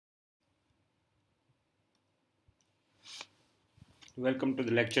Welcome to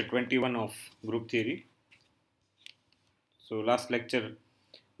the lecture 21 of group theory. So last lecture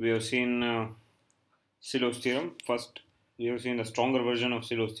we have seen Syllo's theorem. First we have seen a stronger version of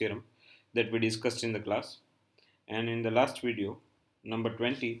Syllo's theorem that we discussed in the class, and in the last video number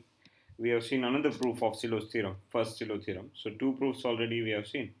 20 we have seen another proof of Syllo's theorem, first Syllo theorem. So two proofs already we have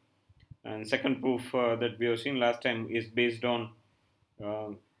seen, and second proof that we have seen last time is based on uh,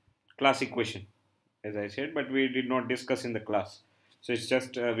 class equation, as I said, but we did not discuss in the class. So it's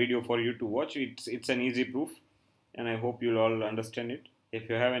just a video for you to watch. It's an easy proof, and I hope you'll all understand it. If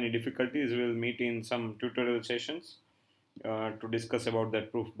you have any difficulties, we'll meet in some tutorial sessions to discuss about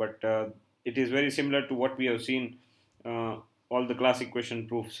that proof. But it is very similar to what we have seen, uh, all the class equation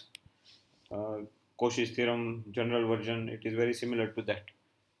proofs. Uh, Cauchy's theorem, general version, it is very similar to that.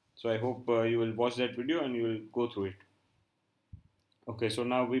 So I hope you will watch that video and you will go through it. Okay, so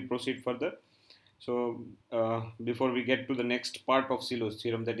now we proceed further. So before we get to the next part of Syllo's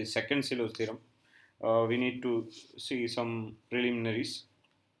theorem, that is second Syllo's theorem, we need to see some preliminaries.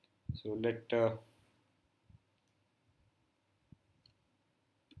 So let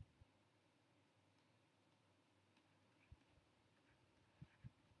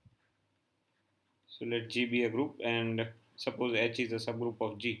G be a group, and suppose H is a subgroup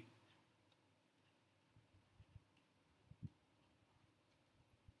of G.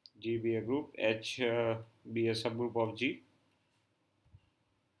 G be a group, H be a subgroup of G.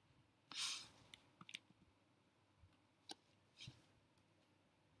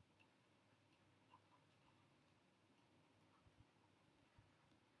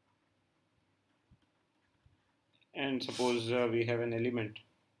 And suppose we have an element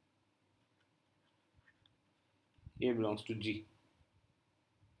A belongs to G.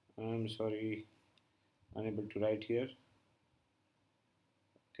 I'm sorry, unable to write here.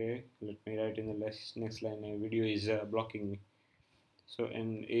 Okay, let me write in the next line. My video is blocking me. So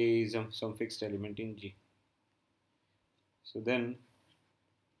and A is some fixed element in G. So then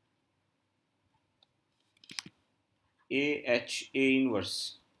AH A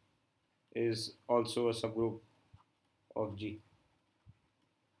inverse is also a subgroup of G.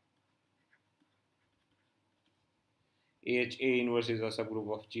 AH A inverse is a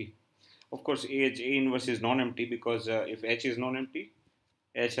subgroup of G. Of course, AH A inverse is non-empty because if H is non-empty,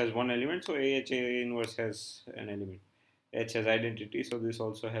 H has one element, so AH A inverse has an element. H has identity, so this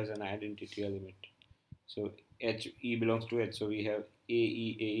also has an identity element. So H E belongs to H, so we have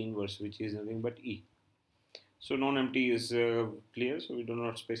AE A inverse, which is nothing but E. So non-empty is clear, so we do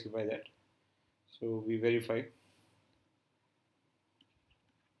not specify that. So we verify.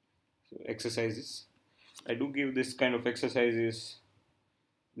 So exercises. I do give this kind of exercises,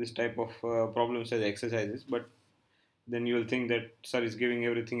 this type of problems as exercises, but then you will think that sir is giving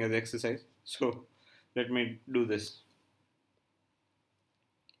everything as exercise. So let me do this.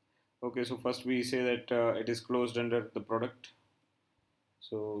 Okay, so first we say that it is closed under the product.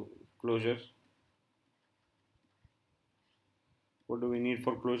 So closure. What do we need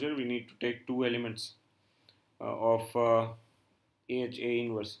for closure? We need to take two elements of AHA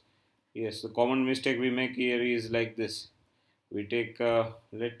inverse. Yes, the common mistake we make here is like this. We take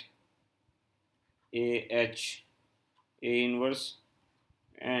let AH A inverse,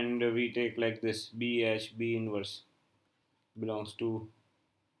 and we take like this BH B inverse belongs to.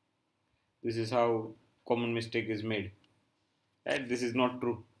 This is how common mistake is made. Right? This is not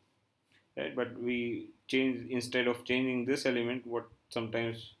true. Right? But we change, instead of changing this element, what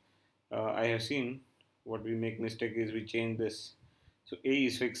sometimes I have seen, what we make mistake is we change this. So A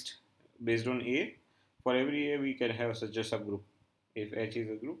is fixed. Based on A, for every A we can have such a subgroup if H is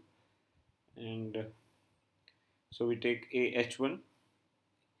a group. And so we take A H1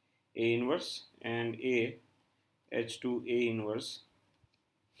 A inverse and A H2 A inverse.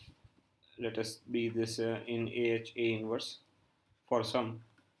 Let us be this in AH A inverse for some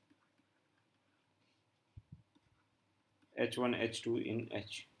H1 H2 in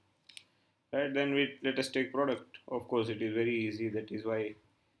H. Right, then let us take product. Of course it is very easy, that is why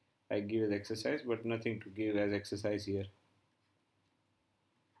I give as exercise, but nothing to give as exercise here.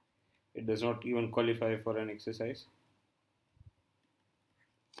 It does not even qualify for an exercise.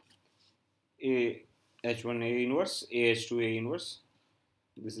 A H1 A inverse, AH2 A inverse.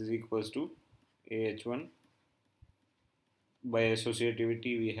 This is equals to AH1. By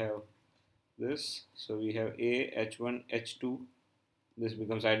associativity we have this. So we have A H1 H2. This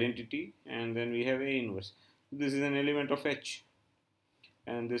becomes identity, and then we have A inverse. This is an element of H,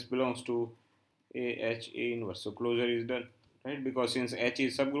 and this belongs to AH A inverse. So closure is done, right? Because since H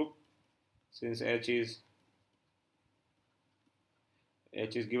is subgroup, since H is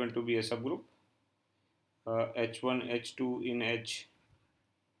given to be a subgroup, H1 H2 in H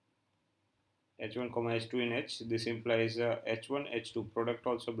h1 comma h2 in H. This implies h1 h2 product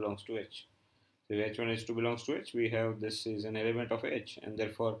also belongs to H. So if h1 h2 belongs to H, we have this is an element of H, and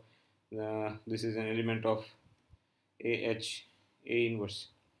therefore this is an element of AH, A inverse.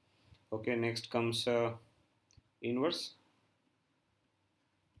 Okay, next comes inverse.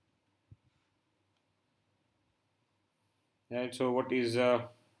 Right, so what is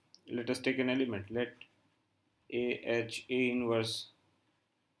let us take an element. Let AH, A inverse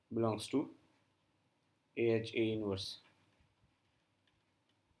belongs to AH, A inverse.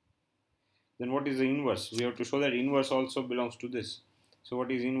 Then what is the inverse? We have to show that inverse also belongs to this. So what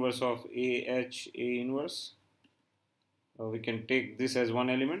is inverse of AH, A inverse? We can take this as one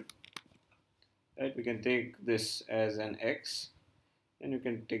element, right? We can take this as an X, and you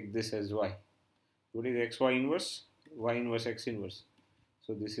can take this as Y. What is XY inverse? Y inverse X inverse.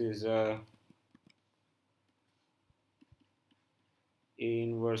 So this is A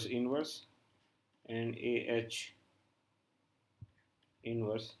inverse inverse and AH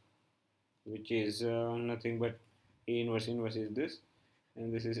inverse, which is nothing but A inverse inverse is this,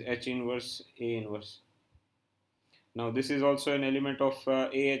 and this is H inverse A inverse. Now this is also an element of AH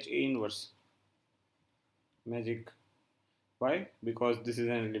A inverse. Magic. Why? Because this is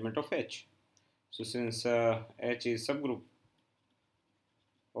an element of H. So since H is subgroup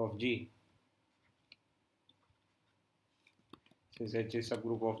of G, since H is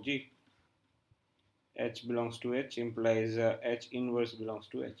subgroup of G, H belongs to H implies H inverse belongs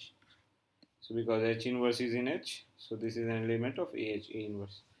to H. So because H inverse is in H, so this is an element of AH A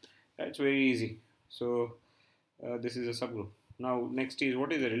inverse. That's very easy. So this is a subgroup. Now next is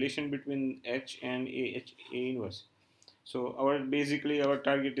what is the relation between H and AH A inverse. So basically our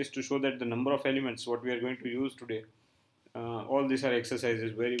target is to show that the number of elements what we are going to use today, all these are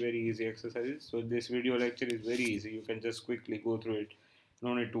exercises, very easy exercises. So this video lecture is very easy. You can just quickly go through it.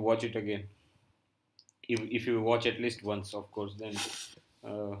 No need to watch it again. If you watch at least once, of course, then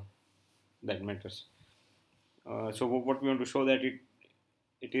that matters. So what we want to show that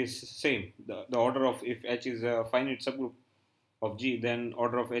it is same. The order of, if H is a finite subgroup of G, then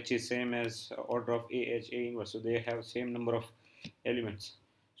order of H is same as order of AH A inverse. So they have same number of elements.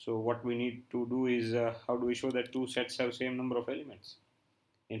 So what we need to do is how do we show that two sets have same number of elements?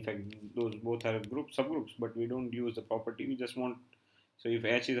 In fact, those both are subgroups, but we don't use the property. We just want, so if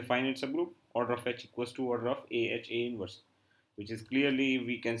H is a finite subgroup, order of H equals to order of AH A inverse, which is clearly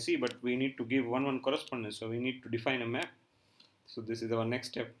we can see, but we need to give one correspondence. So we need to define a map. So this is our next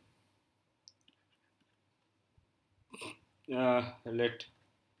step. Let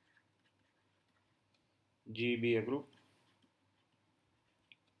G be a group,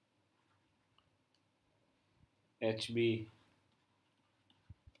 H be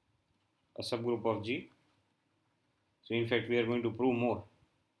a subgroup of G. So in fact we are going to prove more,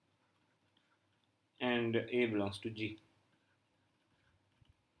 and A belongs to G.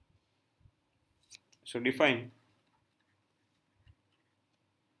 So define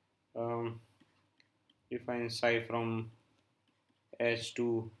define psi from H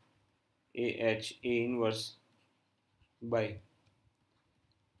to AH A inverse by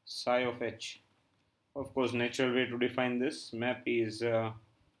psi of H. Of course, natural way to define this map is AH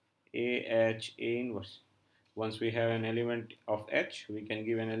A inverse. Once we have an element of H, we can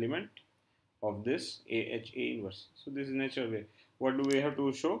give an element of this AH A inverse. So this is natural way. What do we have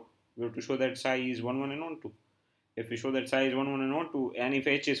to show? We have to show that psi is 1, 1 and 1, 2. If we show that psi is 1, 1 and 1, 2, and if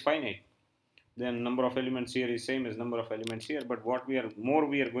H is finite, then number of elements here is same as number of elements here. But what we are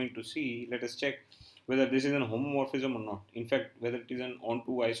going to see, let us check whether this is an homomorphism or not. In fact, whether it is an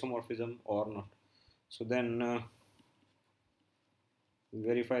onto isomorphism or not. So then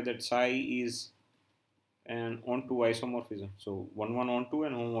verify that psi is an onto isomorphism. So 1, 1 onto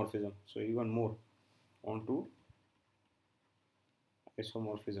and homomorphism. So even more onto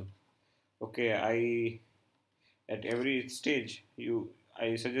isomorphism. Okay, at every stage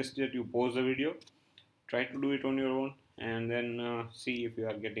I suggest that you pause the video, try to do it on your own, and then see if you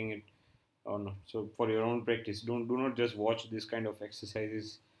are getting it or not. So for your own practice, do not just watch this kind of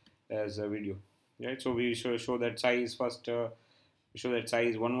exercises as a video, right? So we show that psi is first. We show that psi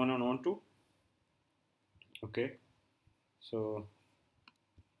is 1, 1 and 1, 2. Okay, so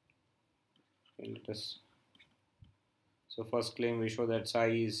let us. So first claim we show that psi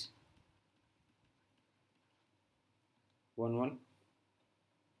is 1, 1.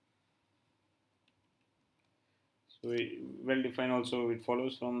 So well defined also, it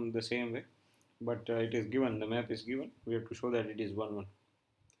follows from the same way, but it is given, the map is given, we have to show that it is 1, 1.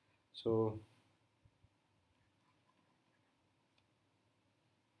 So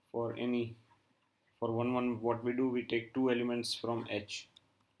for 1, 1, what we do, we take two elements from H.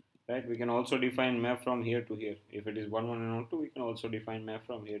 right? We can also define map from here to here. If it is 1 1 and 1 2, we can also define map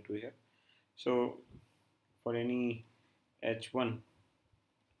from here to here. So for any h1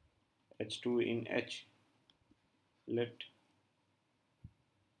 h2 in h, let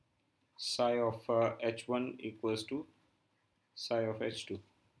psi of h1 equals to psi of h2.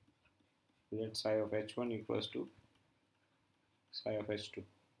 Let psi of h1 equals to psi of h2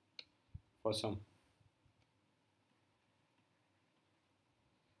 for some.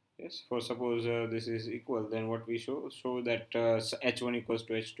 Yes, for suppose this is equal, then what we show that h1 equals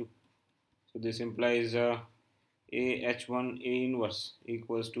to h2. So this implies a h1 a inverse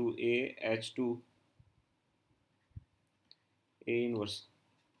equals to a h2 a inverse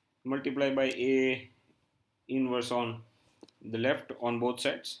multiplied by a inverse on the left on both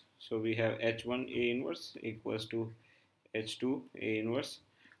sides. So we have h1 a inverse equals to h2 a inverse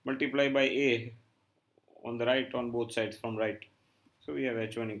multiplied by a on the right on both sides from right. So we have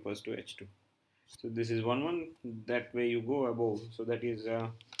h1 equals to h2. So this is 1 1. That way you go above. So that is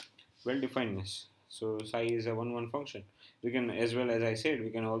well definedness. So psi is a 1 1 function. We can, as well as I said, we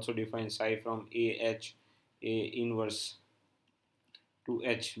can also define psi from a inverse to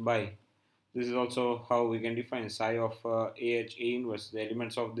h by. This is also how we can define psi of a inverse. The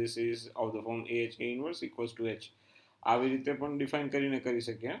elements of this is of the form a inverse equals to h. આવી રીતે પણ define કરીને કરી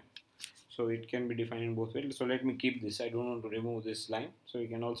શકીએ. So it can be defined in both ways. So let me keep this. I don't want to remove this line. So we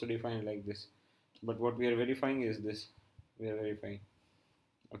can also define it like this. But what we are verifying is this. We are verifying.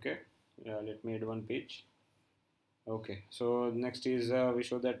 Okay. Let me add one page. Okay. So next is we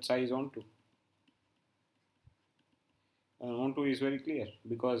show that psi is onto. Onto is very clear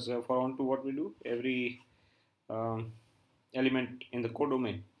because for onto what we do, every element in the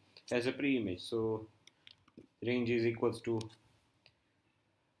codomain has a pre-image. So range is equals to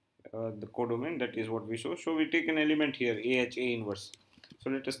the codomain, that is what we show. So we take an element here, a inverse. So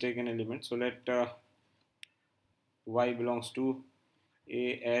let us take an element. So let y belongs to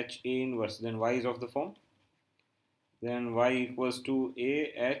a inverse. Then y is of the form. Then y equals to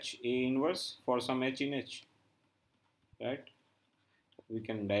a inverse for some h in h. Right? We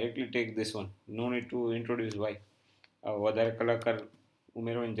can directly take this one. No need to introduce y. વધારે કલાકાર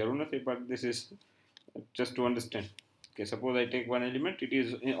ઉમેરવાની જરૂર નથી, but this is just to understand. Okay, suppose I take one element, it is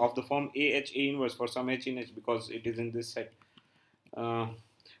of the form a inverse for some h in h because it is in this set.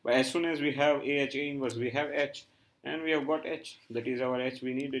 But as soon as we have a inverse, we have h, and we have got h. That is our h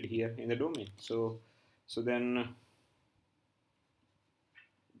we needed here in the domain. So then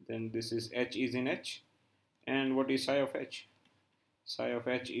this is h is in h, and what is psi of h? Psi of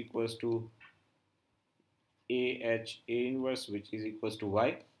h equals to a inverse, which is equals to y.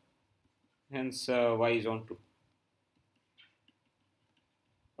 Hence y is onto.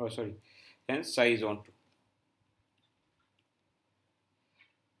 Oh, sorry. Hence psi is onto.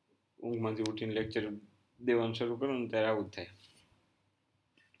 ઊંઘમાંથી ઉઠીને lecture દેવાનું શરૂ કરું ને ત્યારે આવું થાય.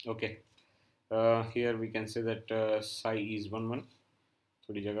 Okay. Here we can say that psi is 1 1.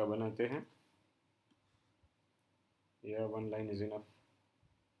 थोड़ी जगह बनाते हैं. Yeah, one line is enough.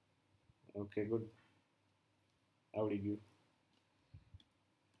 Okay, good. How did you?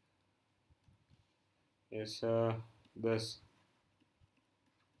 Yes, thus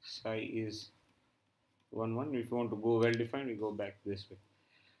psi is 1 1. If you want to go well defined, we go back this way.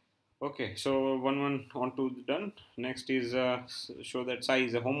 Okay, so 1 1 onto done. Next is show that psi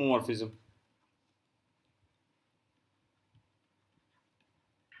is a homomorphism.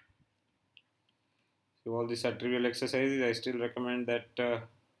 So all these are trivial exercises. I still recommend that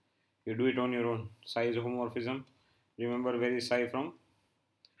you do it on your own. Psi is a homomorphism. Remember where is psi from?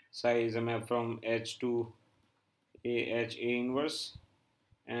 Psi is a map from h to a inverse,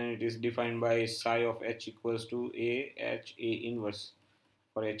 and it is defined by psi of h equals to a inverse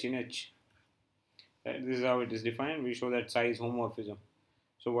for h in h. Right? This is how it is defined. We show that psi is homomorphism.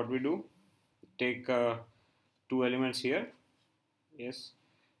 So what we do, take two elements here. Yes.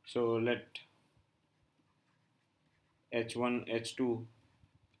 So let h1 h2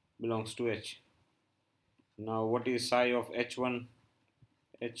 belongs to h. Now what is psi of h1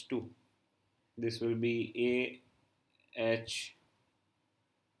 h2? This will be a h1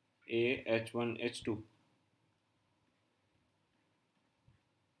 h2.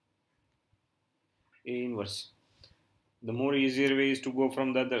 A inverse. The more easier way is to go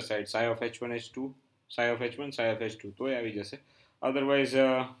from the other side. Psi of h1 h2, psi of h1, psi of h2. तो આવી જશે. Otherwise,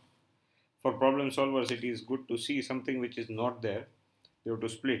 for problem solvers, it is good to see something which is not there. You have to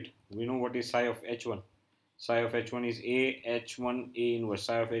split. We know what is psi of h1. Psi of h1 is a h1 a inverse.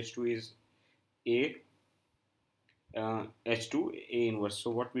 Psi of h2 is a h2 a inverse. So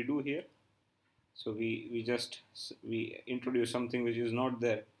what we do here? So we introduce something which is not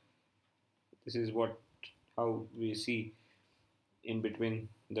there. This is how we see in between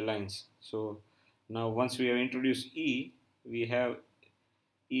the lines. So now once we have introduced E, we have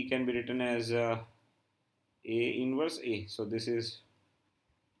E can be written as A inverse A. So this is,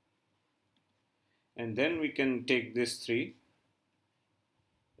 and then we can take this 3,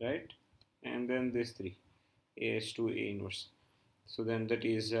 right, and then this 3, AH2 A inverse. So then that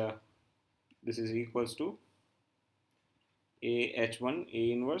is this is equals to AH1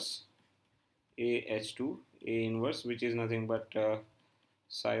 A inverse AH2 A inverse, which is nothing but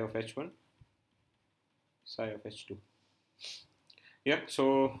psi of H1 psi of H2. Yeah,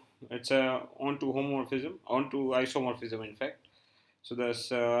 so it's onto homomorphism, onto isomorphism in fact. So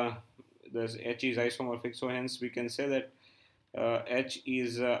thus H is isomorphic, so hence we can say that H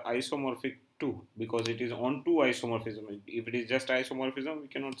is isomorphic too, because it is onto isomorphism. If it is just isomorphism, we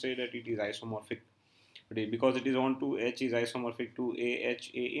cannot say that it is isomorphic. Because it is onto, H is isomorphic to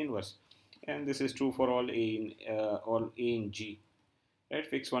AH A inverse, and this is true for all A in G. Right,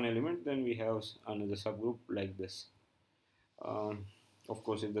 fix one element, then we have another subgroup like this. Of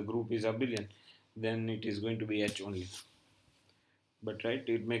course, if the group is abelian, then it is going to be H only. But right,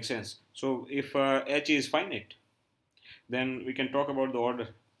 it makes sense. So if H is finite, then we can talk about the order.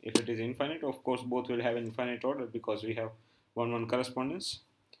 If it is infinite, of course, both will have infinite order because we have 1-1 correspondence.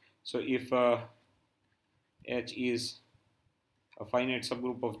 So if H is a finite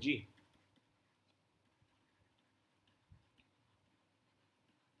subgroup of G,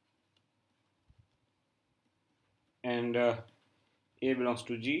 and A belongs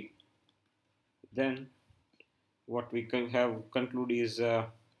to G, then what we can have conclude is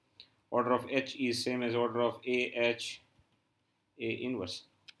order of H is same as order of AH A inverse,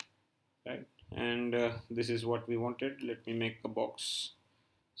 right? And this is what we wanted. Let me make a box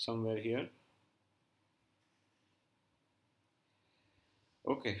somewhere here.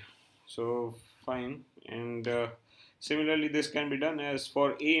 Okay, so fine. And similarly, this can be done as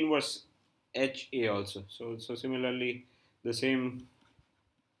for A inverse HA also. So similarly, the same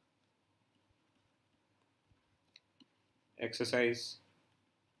exercise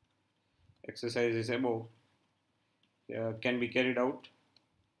is above can be carried out,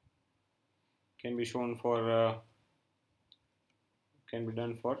 can be shown for can be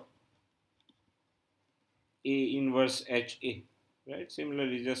done for A inverse HA, right?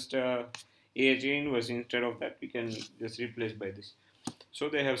 Similarly, just AHA inverse, instead of that we can just replace by this. So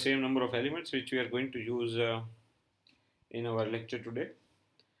they have same number of elements which we are going to use in our lecture today.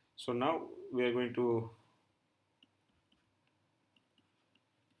 So now we are going to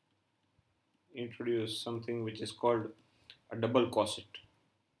introduce something which is called a double coset.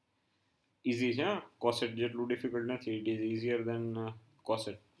 Easy, yeah? Coset jetlu difficult nahi. It is easier than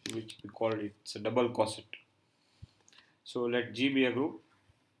coset, which we call it. It's a double coset. So let G be a group.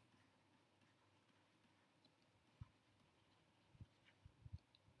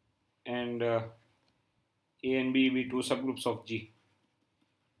 And A and B be two subgroups of G.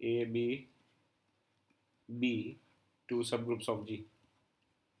 A, B, B, two subgroups of G.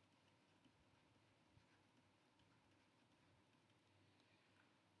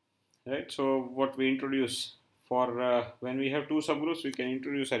 Right, so what we introduce for when we have two subgroups, we can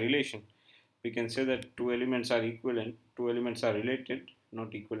introduce a relation. We can say that two elements are equivalent, two elements are related,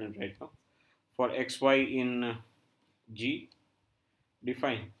 not equivalent right now. For xy in G,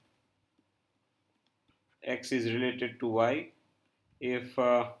 define x is related to y if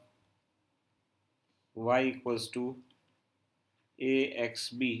y equals to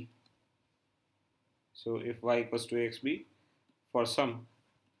axb. So if y equals to axb, for some,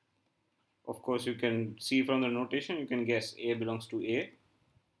 of course you can see from the notation, you can guess A belongs to A,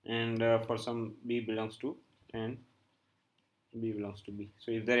 and for some B belongs to, and B belongs to B.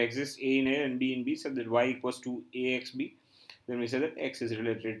 So if there exists A in A and B in B, so that y equals to AXB, then we say that x is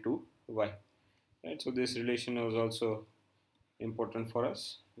related to y. Right? So this relation is also important for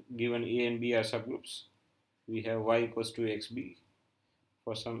us. Given A and B are subgroups, we have y equals to xb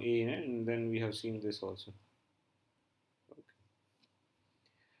for some A in A, and then we have seen this also. Okay.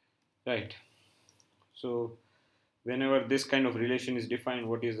 Right. So whenever this kind of relation is defined,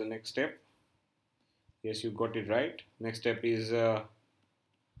 what is the next step? Yes, you got it right. Next step is so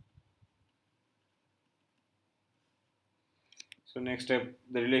next step,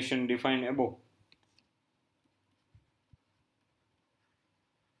 the relation defined above.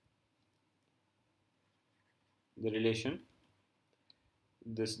 The relation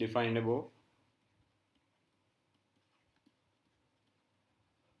this defined above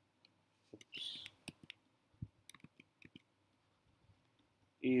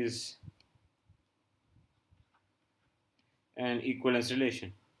is an equivalence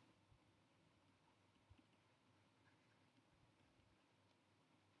relation.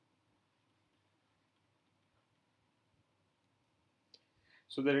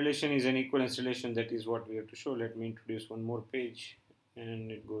 So the relation is an equivalence relation. That is what we have to show. Let me introduce one more page, and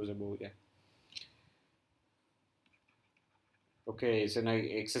it goes above. Yeah. Okay, it's an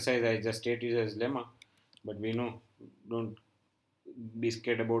exercise. I just stated as lemma, but we know, don't be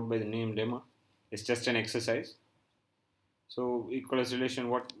scared about by the name lemma. It's just an exercise. So equivalence relation,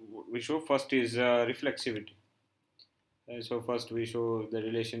 what we show first is reflexivity. So first we show the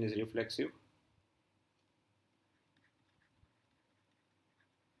relation is reflexive.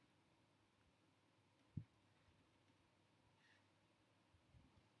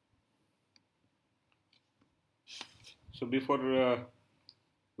 So before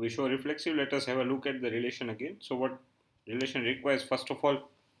we show reflexive, let us have a look at the relation again. So what relation requires, first of all,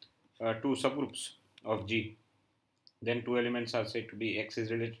 two subgroups of G. Then two elements are said to be X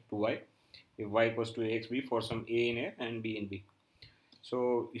is related to Y if Y equals to AXB for some A in A and B in B.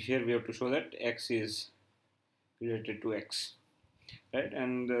 So here we have to show that X is related to X, right?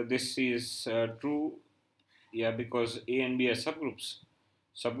 And this is true, yeah, because A and B are subgroups.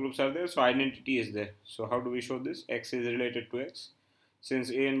 Subgroups are there, so identity is there. So how do we show this? X is related to X. Since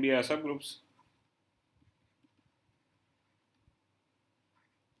A and B are subgroups,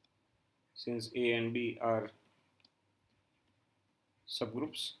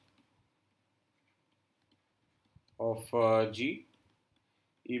 subgroups of G,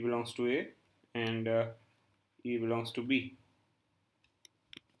 E belongs to A and E belongs to B.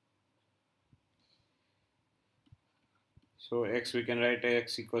 So X, we can write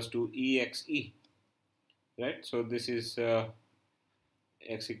X equals to EXE, right? So this is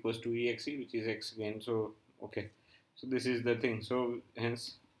X equals to EXE, which is X again. So okay, so this is the thing. So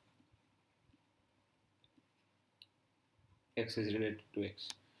hence X is related to X,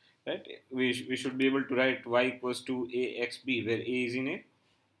 right? We should be able to write Y equals to AXB, where A is in A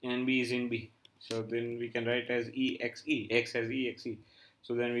and B is in B. So then we can write as EXE, X as EXE.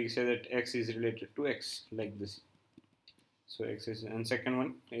 So then we say that X is related to X, like this. So X is, and second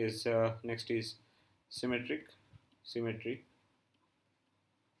one is next is symmetry,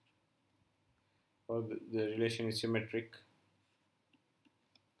 or the relation is symmetric.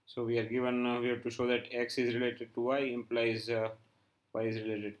 So we are given, we have to show that X is related to Y implies Y is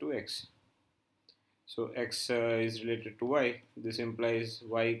related to X. So X is related to Y. This implies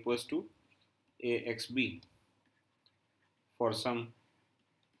Y equals to AXB for some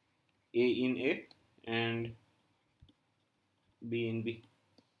A in A and B in B.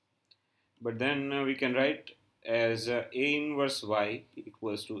 But then we can write as A inverse Y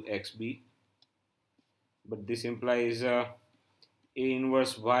equals to XB. But this implies A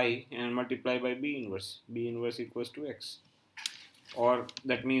inverse Y and multiply by B inverse. B inverse equals to X. Or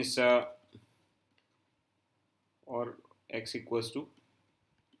that means or X equals to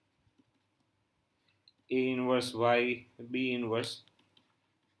A inverse Y B inverse,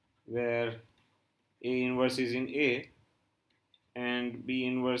 where A inverse is in A and B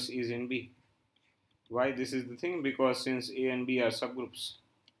inverse is in B. Why this is the thing? Because since A and B are subgroups.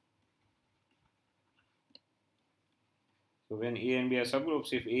 So when A and B are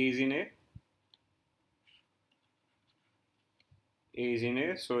subgroups, if A is in A is in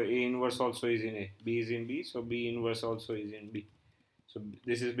A, so A inverse also is in A. B is in B, so B inverse also is in B. So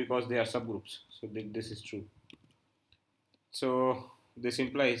this is because they are subgroups. So this is true. So this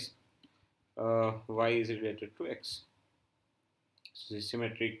implies Y is related to X. So this is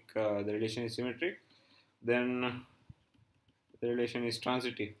symmetric. The relation is symmetric. Then the relation is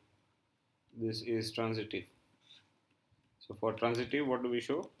transitive. This is transitive. So for transitive, what do we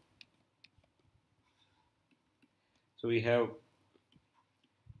show? So we have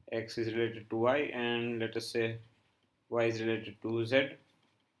X is related to Y, and let us say Y is related to Z.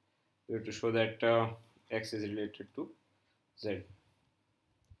 We have to show that X is related to Z.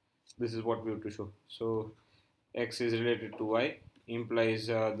 This is what we have to show. So X is related to Y implies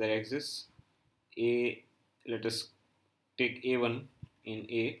there exists A, let us take A1 in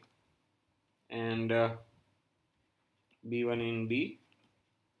A and B1 in B,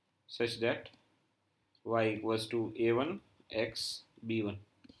 such that Y equals to A1 X B1.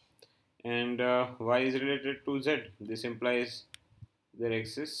 And Y is related to Z. This implies there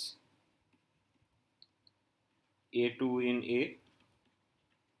exists A2 in A,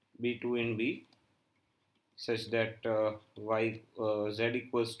 B2 in B, such that Z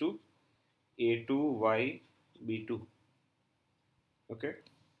equals to A2 Y B2. Okay.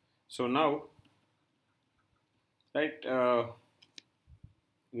 So now, right,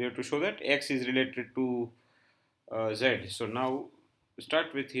 we have to show that X is related to Z. So now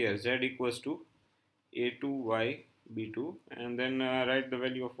start with here, Z equals to A2 Y B2, and then write the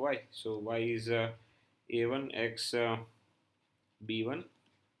value of Y. So Y is A1 X B1,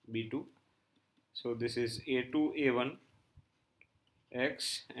 B2. So this is A2 A1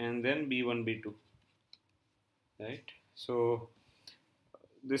 X and then B1 B2, right? So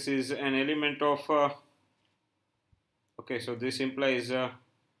this is an element of okay, so this implies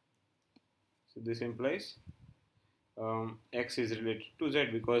X is related to Z,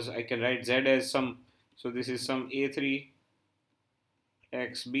 because I can write Z as some. So this is some A3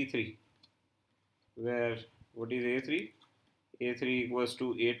 X B3, where what is A3? A3 equals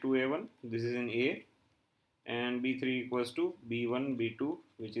to A2 A1, this is in A, and B3 equals to B1 B2,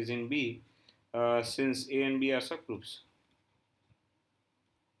 which is in B, since A and B are subgroups.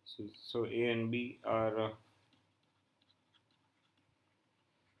 So A and B are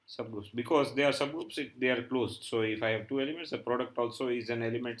subgroups. Because they are subgroups, they are closed. So if I have two elements, the product also is an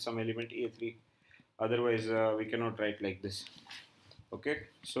element, some element A3. Otherwise, we cannot write like this. Okay,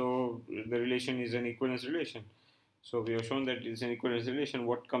 so the relation is an equivalence relation. So we have shown that it's an equivalence relation.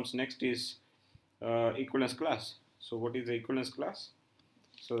 What comes next is equivalence class. So what is the equivalence class?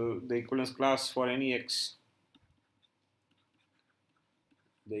 So the equivalence class for any X,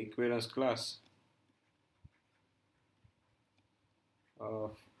 the equivalence class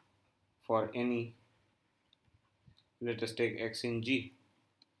for any, let us take X in G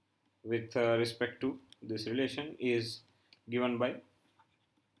with respect to this relation, is given by,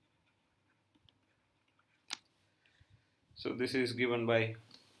 so this is given by,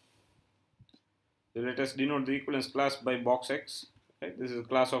 so let us denote the equivalence class by box X, right? This is a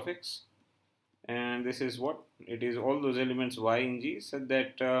class of X, and this is what it is, all those elements Y in G such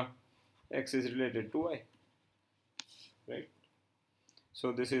that X is related to Y, right?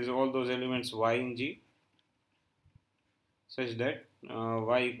 So this is all those elements Y in G such that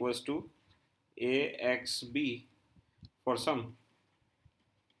Y equals to AXB for some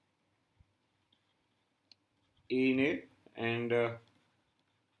A in A and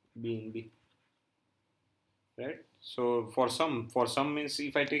B in B, right? So for some means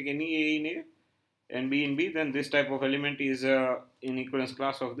if I take any A in A and B in B, then this type of element is in equivalence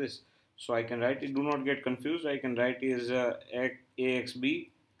class of this. So I can write it, do not get confused, I can write is AXB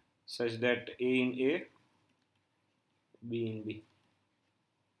such that A in A, B in B.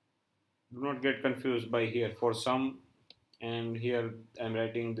 Do not get confused by here for some, and here I am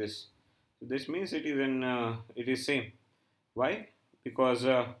writing this. So this means it is it is same. Why? Because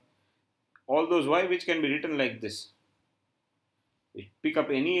all those Y which can be written like this. Pick up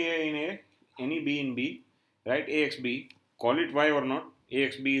any A in A, any B in B, write AXB, call it Y or not.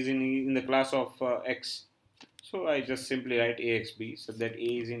 AXB is in the class of X. So I just simply write AXB so that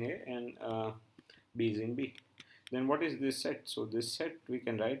A is in A and B is in B. Then what is this set? So this set we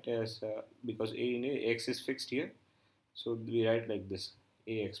can write as, because A in A, X is fixed here. So we write like this,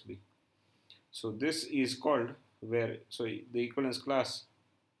 AXB. So this is called where, so the equivalence class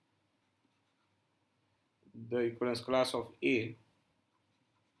of A,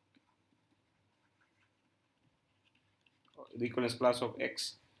 the equivalence class of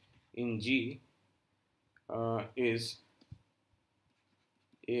X in G is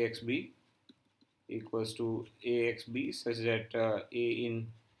AXB equals to AXB such that A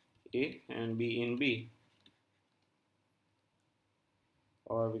in A and B in B,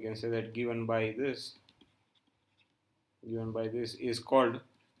 or we can say that given by this is called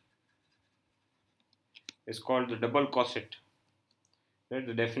the double coset, right?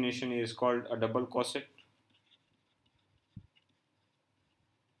 The definition is called a double coset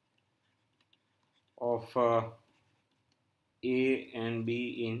of A and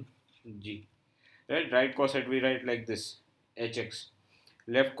B in G, right? Right coset we write like this, Hx.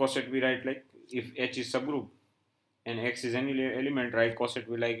 Left coset we write like, if H is subgroup and X is any element, right coset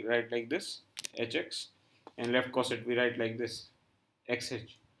we write like this, Hx, and left coset we write like this,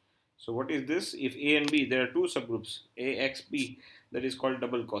 Xh. So what is this? If A and B, there are two subgroups, A, X, B, that is called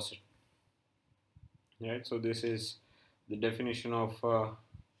double coset, right? So this is the definition of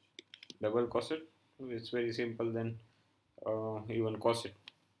double coset. It's very simple than even coset,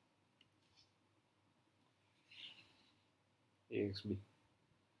 AXB.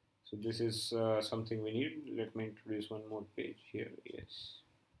 So this is something we need. Let me introduce one more page here. Yes.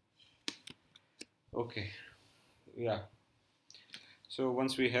 Okay. Yeah. So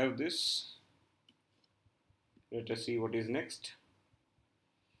once we have this, let us see what is next.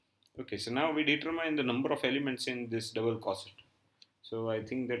 Okay, so now we determine the number of elements in this double coset. So I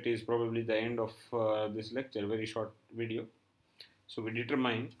think that is probably the end of this lecture, very short video. So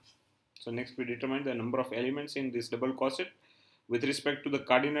next we determine the number of elements in this double coset with respect to the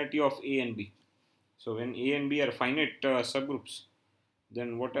cardinality of A and B. So when A and B are finite subgroups,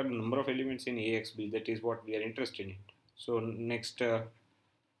 then what are the number of elements in AXB? That is what we are interested in. So next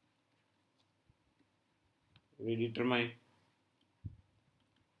we determine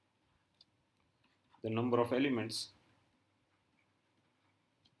the number of elements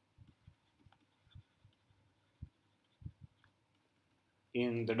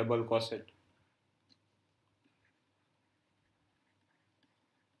in the double coset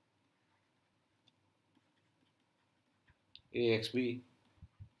AXB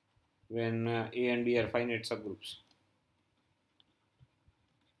when A and B are finite subgroups.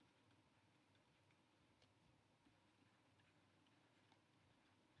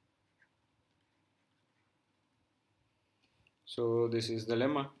 So this is the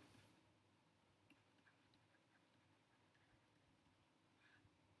lemma.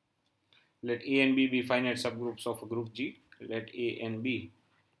 Let A and B be finite subgroups of a group G. Let A and B.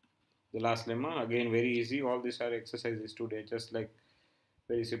 The last lemma, again very easy. All these are exercises today, just like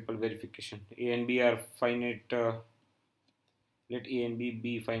very simple verification. A and B are finite. Let A and B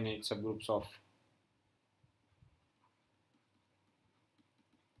be finite subgroups of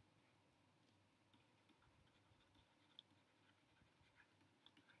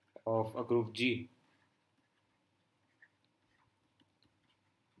a group G.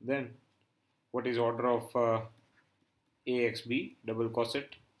 Then what is order of AXB double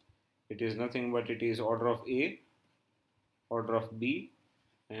coset? It is nothing but it is order of A, order of B,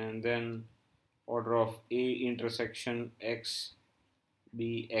 and then order of A intersection X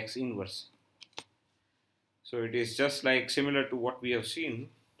B X inverse. So it is just like similar to what we have seen,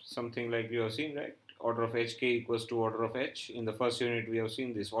 something like we have seen, right? Order of HK equals to order of H. In the first unit we have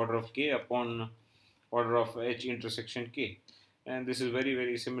seen this order of K upon order of H intersection K, and this is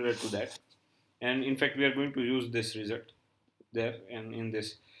very similar to that. And in fact we are going to use this result there and in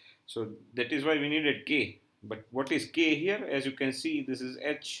this. So that is why we needed K. But what is K here? As you can see, this is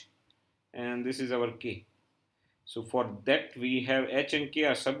H and this is our K. So for that we have H and K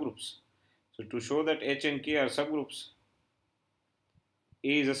are subgroups. So to show that H and K are subgroups,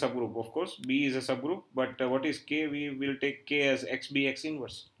 A is a subgroup, of course, B is a subgroup, but what is K? We will take K as XBX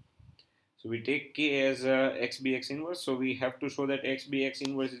inverse. So we take K as XBX inverse, so we have to show that XBX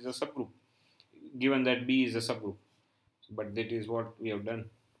inverse is a subgroup, given that B is a subgroup. But that is what we have done.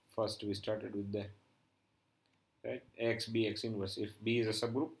 First we started with that, right? XBX inverse. If B is a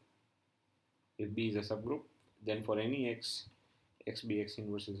subgroup, then for any X, XBX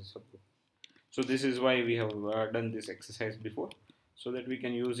inverse is a subgroup. So this is why we have done this exercise before, so that we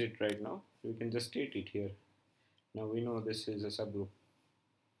can use it right now. We can just state it here. Now we know this is a subgroup.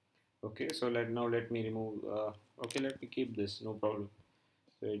 Okay, so let me remove. Okay, let me keep this, no problem.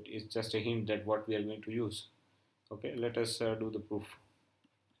 So it is just a hint that what we are going to use. Okay, let us do the proof.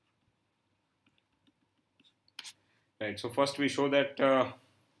 Right, so first we show that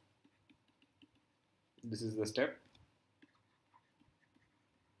this is the step.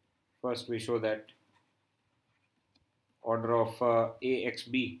 First we show that order of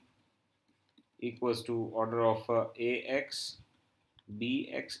AXB equals to order of AX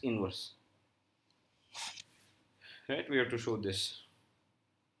BX inverse. Right, we have to show this.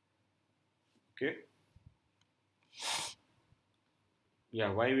 Okay.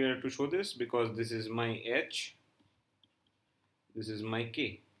 Yeah, why we have to show this? Because this is my H, this is my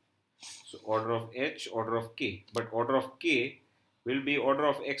K. So order of H, order of K. But order of K will be order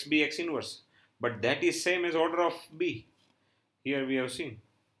of XBX inverse. But that is same as order of B. Here we have seen.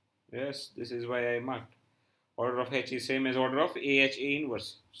 Yes, this is why I marked. Order of H is same as order of AHA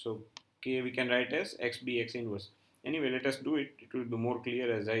inverse. So K we can write as XBX inverse. Anyway, let us do it. It will be more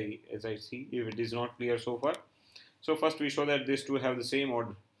clear as I see, if it is not clear so far. So first we show that these two have the same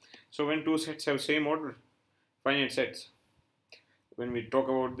order. So when two sets have same order, finite sets, when we talk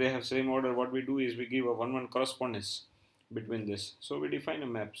about they have same order, what we do is we give a 1-1 correspondence between this. So we define a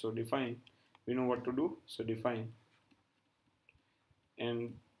map. So define, we know what to do. So define.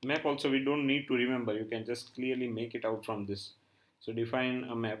 And map also we don't need to remember. You can just clearly make it out from this. So define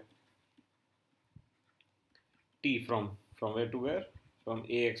a map T from where to where? From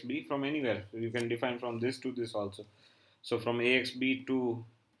AXB, from anywhere. So you can define from this to this also. So from AXB to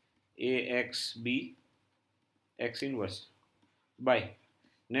AXB X inverse by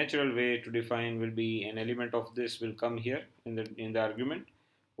natural way to define will be an element of this will come here in the argument.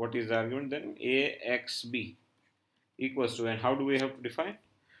 What is the argument then? AXB equals to, and how do we have to define?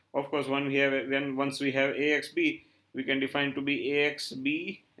 Of course, once we have AXB, we can define to be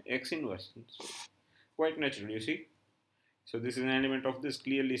AXB X inverse. So quite natural, you see. So this is an element of this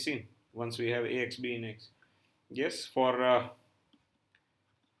clearly seen once we have AXB in X. Yes, for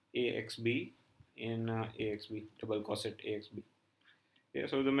AXB in AXB, double coset AXB. Yeah,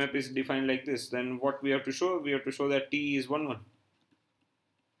 so the map is defined like this. Then what we have to show? We have to show that T is 1-1.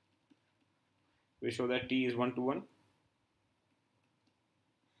 We show that T is 1 to 1.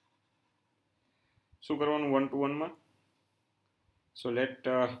 So करवानु 1 to 1 में. So let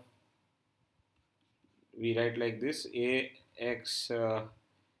we write like this: AX.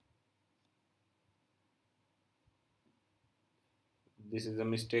 This is the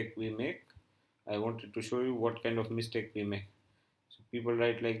mistake we make. I wanted to show you what kind of mistake we make. So people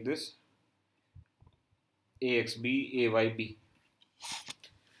write like this: AXB, AYB.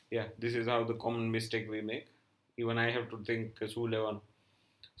 Yeah, this is how the common mistake we make. Even I have to think શું લેવાનું.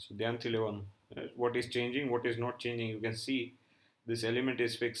 So ધ્યાનથી લેવાનું. What is changing, what is not changing. You can see this element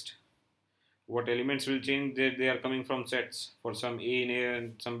is fixed. What elements will change? They are coming from sets. For some A in A and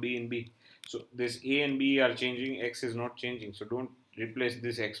some B in B. So this A and B are changing. X is not changing. So don't replace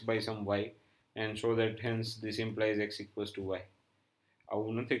this X by some Y and show that hence this implies X equals to Y.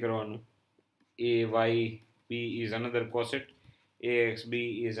 આવું નથી કરવાનું. A Y B is another coset. AXB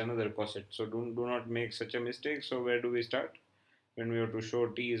is another coset. So do not make such a mistake. So where do we start? When we have to show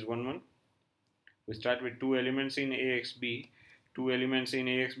T is 1 1, we start with two elements in AXB. Two elements in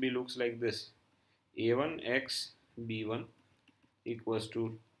AXB looks like this: A1 x B1 equals to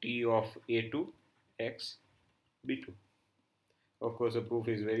T of A2 x B2. Of course, the proof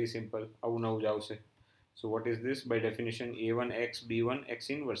is very simple. So what is this? By definition, A1 x B1 x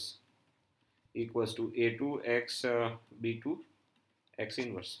inverse equals to A2 x B2 x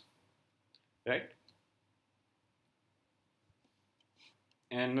inverse, right?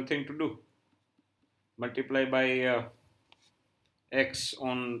 And nothing to do. Multiply by x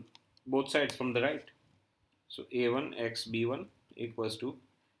on both sides from the right. So A1 x B1 equals to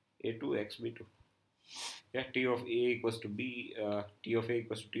A2 x B2. Yeah, T of A equals to B, T of A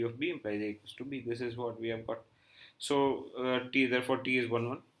equals to T of B implies A equals to B. This is what we have got. So therefore T is 1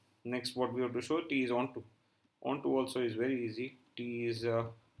 1. Next, what we have to show, T is onto. Onto also is very easy. T is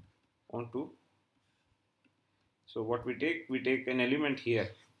onto. So what we take an element here.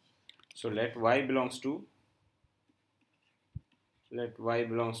 So let y belongs to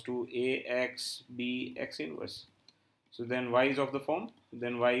AX B x inverse. So then y is of the form,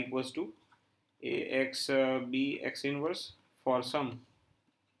 then y equals to AX B x inverse for some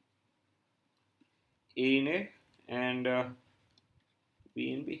A in A and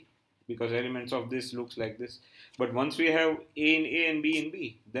B in B, because elements of this looks like this. But once we have A in A and B in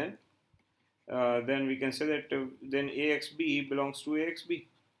B, then we can say that then AXB belongs to AXB,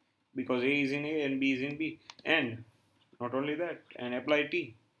 because A is in A and B is in B. And not only that, and apply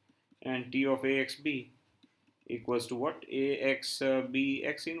T, and T of AXB equals to what? AX B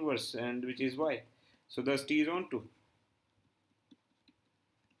x inverse, and which is Y. So thus T is onto.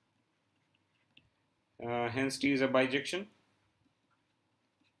 Hence T is a bijection.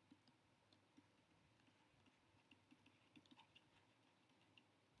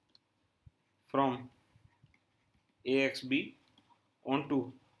 From AXB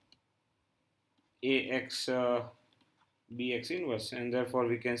onto AX BX inverse, and therefore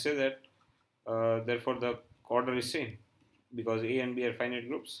we can say that therefore the order is same, because A and B are finite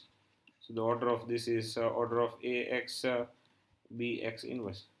groups. So the order of this is order of AX BX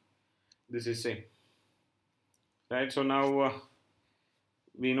inverse. This is same, right? So now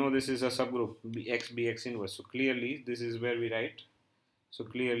we know this is a subgroup BX BX inverse. So clearly this is where we write. So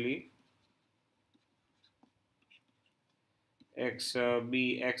clearly X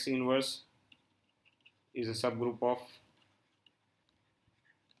B X inverse is a subgroup of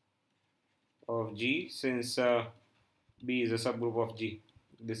G, since B is a subgroup of G.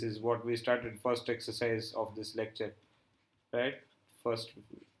 This is what we started first exercise of this lecture, right? First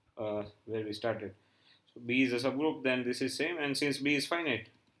where we started. So B is a subgroup, then this is same, and since B is finite,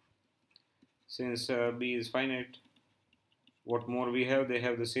 what more we have? They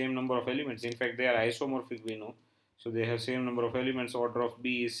have the same number of elements. In fact, they are isomorphic, we know. So they have same number of elements. Order of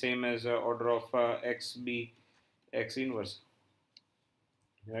B is same as order of X B X inverse,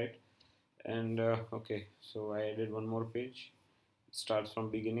 right? And okay, so I added one more page. It starts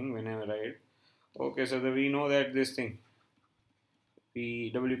from beginning whenever I add. Okay, so we know that this thing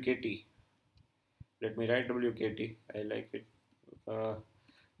P WKT. Let me write WKT. I like it,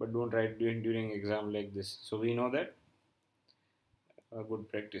 but don't write during exam like this. So we know that good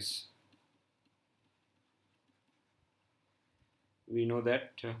practice. We know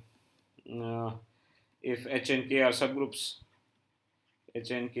that if H and K are subgroups,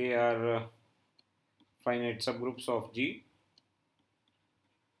 H and K are finite subgroups of G,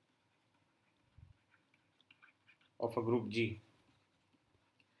 of a group G,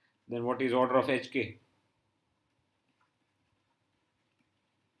 then what is order of HK?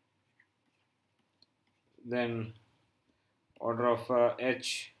 Then order of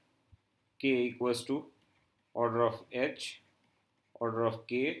HK k equals to order of h order of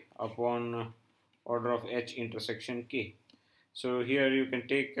k upon order of h intersection k. So here you can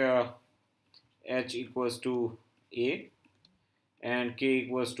take h equals to a and k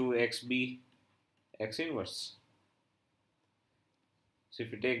equals to xb x inverse. So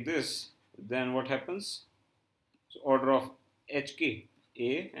if you take this, then what happens? So order of hk,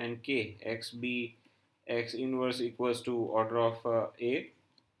 a and k, xb x inverse equals to order of a,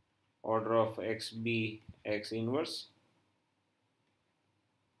 order of xb x inverse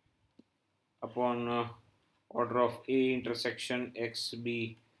upon order of a intersection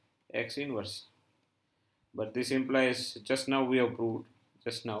xb x inverse. But this implies, just now we have proved,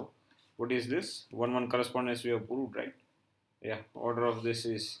 just now, what is this? 1 correspondence we have proved, right? Yeah, order of this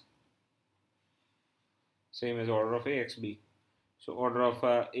is same as order of axb. So order of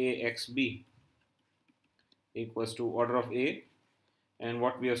axb equals to order of a, and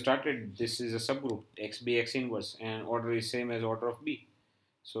what we have started, this is a subgroup xb x inverse, and order is same as order of b.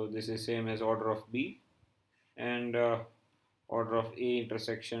 So this is same as order of b, and order of a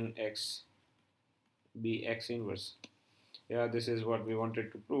intersection x b x inverse. Yeah, this is what we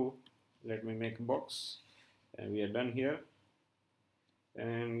wanted to prove. Let me make a box, and we are done here.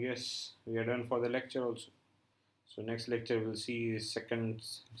 And yes, we are done for the lecture also. So next lecture we'll see second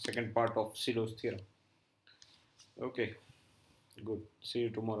part of Syllo's theorem. Okay, good. See you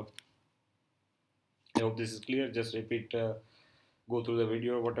tomorrow. I hope this is clear. Just repeat, go through the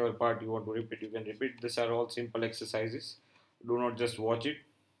video. Whatever part you want to repeat, you can repeat. These are all simple exercises. Do not just watch it.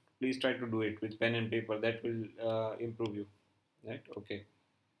 Please try to do it with pen and paper. That will improve you. Right? Okay.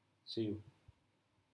 See you.